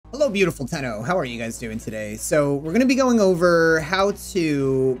Hello, beautiful Tenno. How are you guys doing today? So we're going to be going over how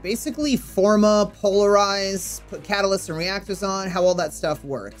to basically Forma, polarize, put catalysts and reactors on, how all that stuff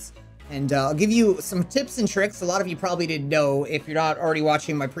works. And I'll give you some tips and tricks. A lot of you probably didn't know if you're not already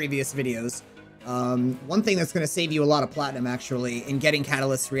watching my previous videos. One thing that's going to save you a lot of platinum, actually, in getting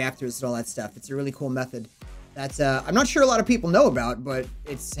catalysts, reactors, and all that stuff. It's a really cool method that I'm not sure a lot of people know about, but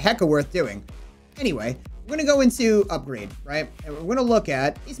it's hecka worth doing. Anyway, we're going to go into upgrade, right? And we're going to look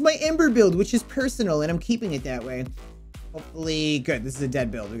at, is my Ember build, which is personal, and I'm keeping it that way. Hopefully, good. This is a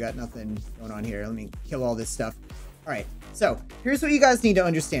dead build. We got nothing going on here. Let me kill all this stuff. All right, so here's what you guys need to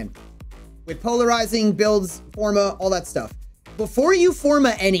understand. With polarizing, builds, Forma, all that stuff. Before you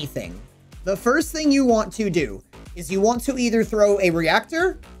Forma anything, the first thing you want to do is you want to either throw a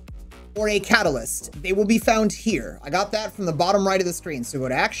reactor or a catalyst. They will be found here. I got that from the bottom right of the screen. So go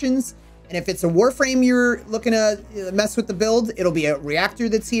to actions. And if it's a Warframe you're looking to mess with the build, it'll be a reactor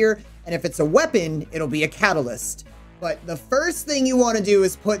that's here. And if it's a weapon, it'll be a catalyst. But the first thing you want to do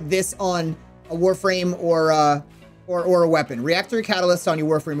is put this on a Warframe or a weapon. Reactor or catalyst on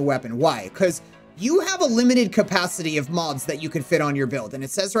your Warframe or weapon. Why? Because you have a limited capacity of mods that you can fit on your build. And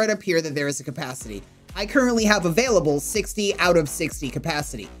it says right up here that there is a capacity. I currently have available 60 out of 60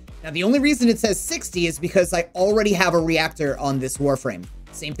 capacity. Now, the only reason it says 60 is because I already have a reactor on this Warframe.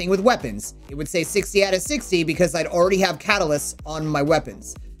 Same thing with weapons. It would say 60 out of 60 because I'd already have catalysts on my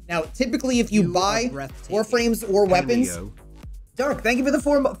weapons. Now, typically, if you buy Warframes or weapons... Dark, thank you for the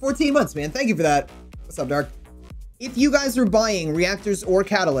 14 months, man. Thank you for that. What's up, Dark? If you guys are buying reactors or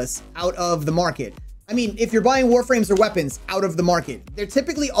catalysts out of the market, I mean, if you're buying Warframes or weapons out of the market, they're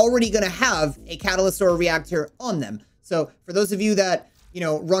typically already going to have a catalyst or a reactor on them. So for those of you that, you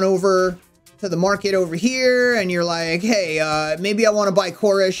know, run over to the market over here and you're like, hey, maybe I want to buy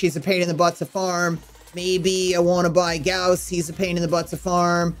Chorus, he's a pain in the butt to farm. Maybe I want to buy Gauss, he's a pain in the butt to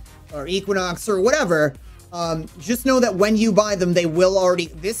farm, or Equinox or whatever. Just know that when you buy them, they will already,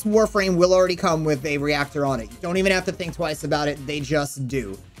 this Warframe will already come with a reactor on it. You don't even have to think twice about it. They just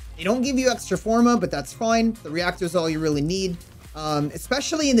do. They don't give you extra Forma, but that's fine. The reactor is all you really need,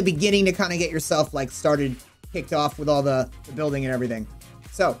 especially in the beginning to kind of get yourself like started, kicked off with all the building and everything.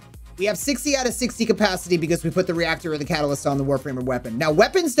 So we have 60 out of 60 capacity because we put the reactor or the catalyst on the Warframe or weapon. Now,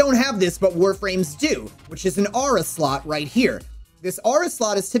 weapons don't have this, but Warframes do, which is an aura slot right here. This aura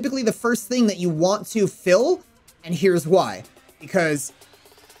slot is typically the first thing that you want to fill, and here's why. Because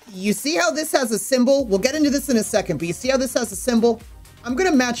you see how this has a symbol? We'll get into this in a second, but you see how this has a symbol? I'm going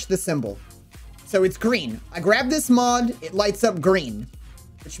to match the symbol. So it's green. I grab this mod, it lights up green,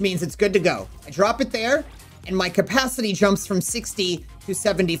 which means it's good to go. I drop it there, and my capacity jumps from 60 to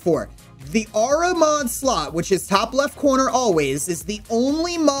 74. The aura mod slot, which is top left corner always, is the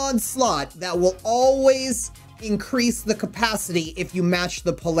only mod slot that will always increase the capacity if you match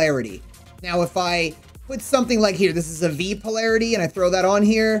the polarity. Now, if I put something like here, this is a V polarity, and I throw that on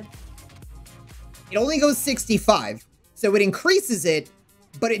here, it only goes 65. So it increases it,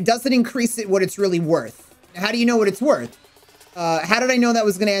 but it doesn't increase it what it's really worth. Now, how do you know what it's worth? How did I know that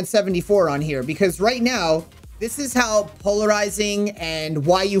was going to add 74 on here? Because right now, this is how polarizing and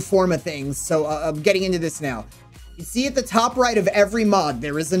why you Forma things. So I'm getting into this now. You see at the top right of every mod,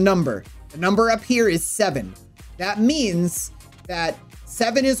 there is a number. The number up here is 7. That means that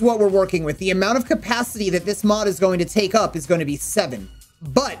 7 is what we're working with. The amount of capacity that this mod is going to take up is going to be 7.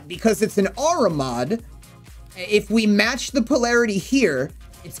 But because it's an aura mod, if we match the polarity here,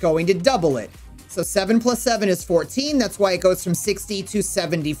 it's going to double it. So 7 plus 7 is 14. That's why it goes from 60 to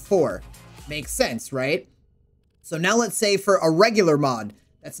 74. Makes sense, right? So now let's say for a regular mod,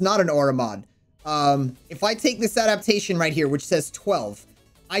 that's not an aura mod. If I take this adaptation right here, which says 12,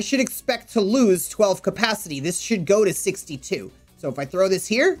 I should expect to lose 12 capacity. This should go to 62. So if I throw this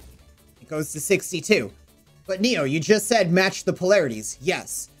here, it goes to 62. But Neo, you just said match the polarities.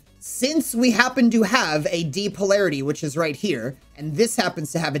 Yes. Since we happen to have a D polarity, which is right here, and this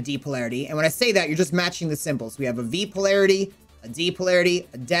happens to have a D polarity, and when I say that, you're just matching the symbols. We have a V polarity, a D polarity,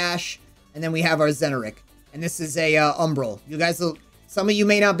 a dash, and then we have our Xenoric. And this is a Umbral. You guys will, some of you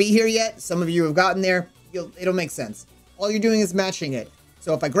may not be here yet. Some of you have gotten there. It'll make sense. All you're doing is matching it.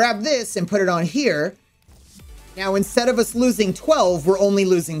 So if I grab this and put it on here, now instead of us losing 12, we're only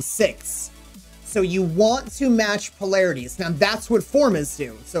losing 6. So you want to match polarities. Now that's what Formas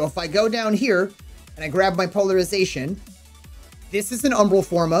do. So if I go down here and I grab my polarization, this is an Umbral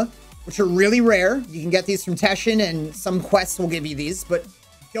Forma, which are really rare. You can get these from Teshin, and some quests will give you these, but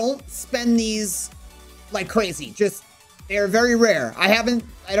don't spend these like crazy. Just, they're very rare. I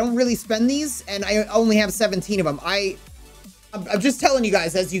don't really spend these, and I only have 17 of them. I'm just telling you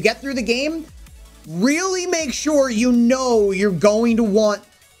guys, as you get through the game, really make sure you know you're going to want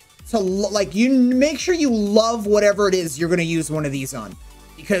to, like, you make sure you love whatever it is you're going to use one of these on.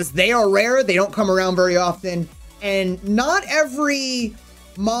 Because they are rare, they don't come around very often, and not every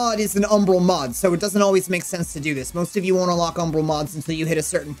mod is an Umbral mod, so it doesn't always make sense to do this. Most of you won't unlock Umbral mods until you hit a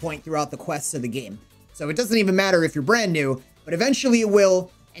certain point throughout the quests of the game. So it doesn't even matter if you're brand new, but eventually it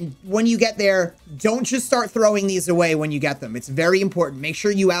will. And when you get there, don't just start throwing these away when you get them. It's very important. Make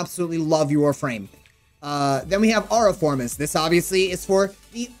sure you absolutely love your Warframe. Then we have Aura Formas. This obviously is for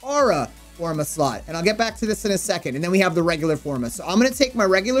the Aura Forma slot, and I'll get back to this in a second. And then we have the regular Forma. So I'm going to take my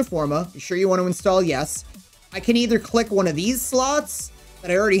regular Forma. You sure you want to install? Yes. I can either click one of these slots that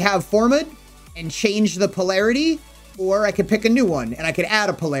I already have formed and change the polarity, or I could pick a new one and I could add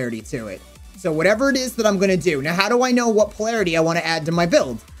a polarity to it. So whatever it is that I'm going to do. Now, how do I know what polarity I want to add to my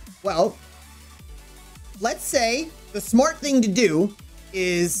build? Well, let's say the smart thing to do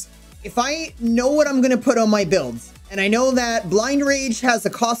is, if I know what I'm going to put on my builds, and I know that Blind Rage has a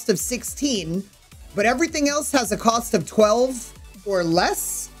cost of 16, but everything else has a cost of 12 or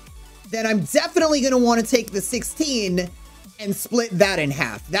less, then I'm definitely going to want to take the 16 and split that in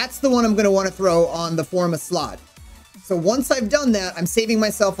half. That's the one I'm going to want to throw on the Forma slot. So once I've done that, I'm saving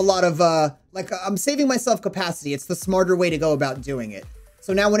myself a lot of, I'm saving myself capacity. It's the smarter way to go about doing it.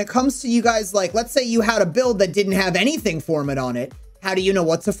 So now when it comes to you guys, like, let's say you had a build that didn't have anything format on it, how do you know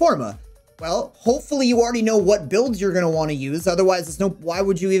what's a Forma? Well, hopefully you already know what builds you're going to want to use. Otherwise, there's no, why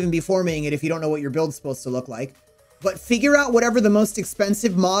would you even be formatting it if you don't know what your build's supposed to look like? But figure out whatever the most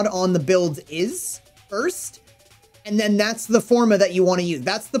expensive mod on the build is first, and then that's the Forma that you want to use.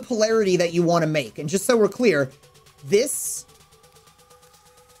 That's the polarity that you want to make. And just so we're clear, this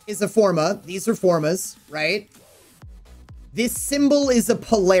is a Forma. These are Formas, right? This symbol is a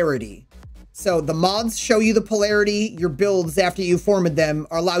polarity. So the mods show you the polarity. Your builds, after you formed them,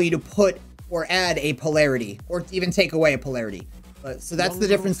 allow you to put or add a polarity, or even take away a polarity. So that's the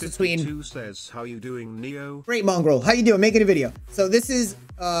difference between... says, how you doing, Neo? Great, Mongrel. How you doing? Making a video. So this is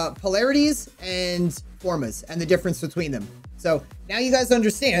polarities and Formas and the difference between them. So now you guys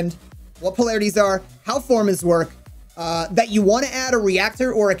understand what polarities are, how Formas work, that you want to add a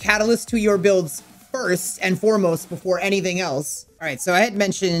reactor or a catalyst to your builds first and foremost before anything else. All right, so I had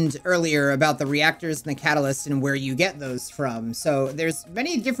mentioned earlier about the reactors and the catalysts and where you get those from. So there's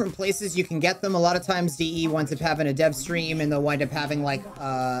many different places you can get them. A lot of times DE winds up having a dev stream, and they'll wind up having, like,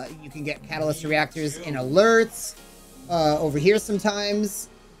 you can get catalyst reactors in alerts over here sometimes.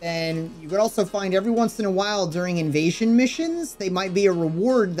 And you could also find every once in a while during invasion missions, they might be a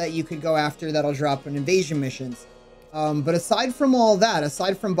reward that you could go after that'll drop in invasion missions. But aside from all that,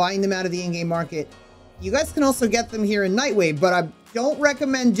 aside from buying them out of the in-game market, you guys can also get them here in Nightwave, but I don't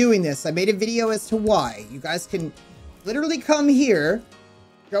recommend doing this. I made a video as to why. You guys can literally come here,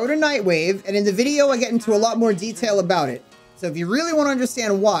 go to Nightwave, and in the video I get into a lot more detail about it. So if you really want to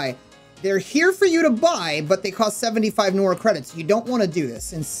understand why, they're here for you to buy, but they cost 75 Nora credits. You don't want to do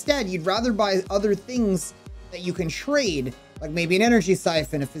this. Instead, you'd rather buy other things that you can trade, like maybe an energy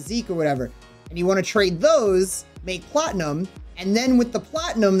siphon, a physique, or whatever. And you want to trade those, make platinum, and then with the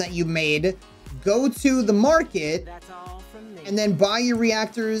platinum that you made, go to the market and then buy your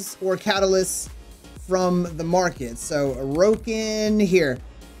reactors or catalysts from the market. So a Roken here,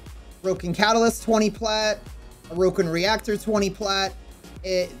 Roken catalyst 20 plat, a Roken reactor 20 plat.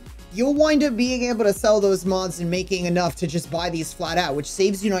 You'll wind up being able to sell those mods and making enough to just buy these flat out, which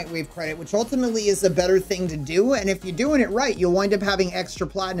saves you Nightwave credit, which ultimately is a better thing to do. And if you're doing it right, you'll wind up having extra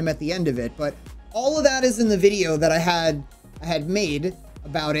platinum at the end of it. But all of that is in the video that I had made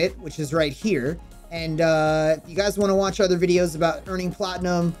about it, which is right here. And if you guys want to watch other videos about earning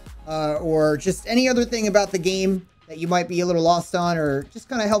platinum or just any other thing about the game that you might be a little lost on, or just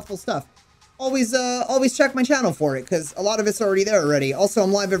kind of helpful stuff, always check my channel for it, because a lot of it's already there already. Also,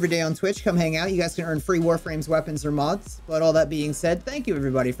 I'm live every day on Twitch. Come hang out. You guys can earn free Warframes, weapons, or mods. But all that being said, thank you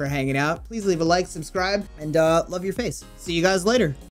everybody for hanging out. Please leave a like, subscribe, and love your face. See you guys later.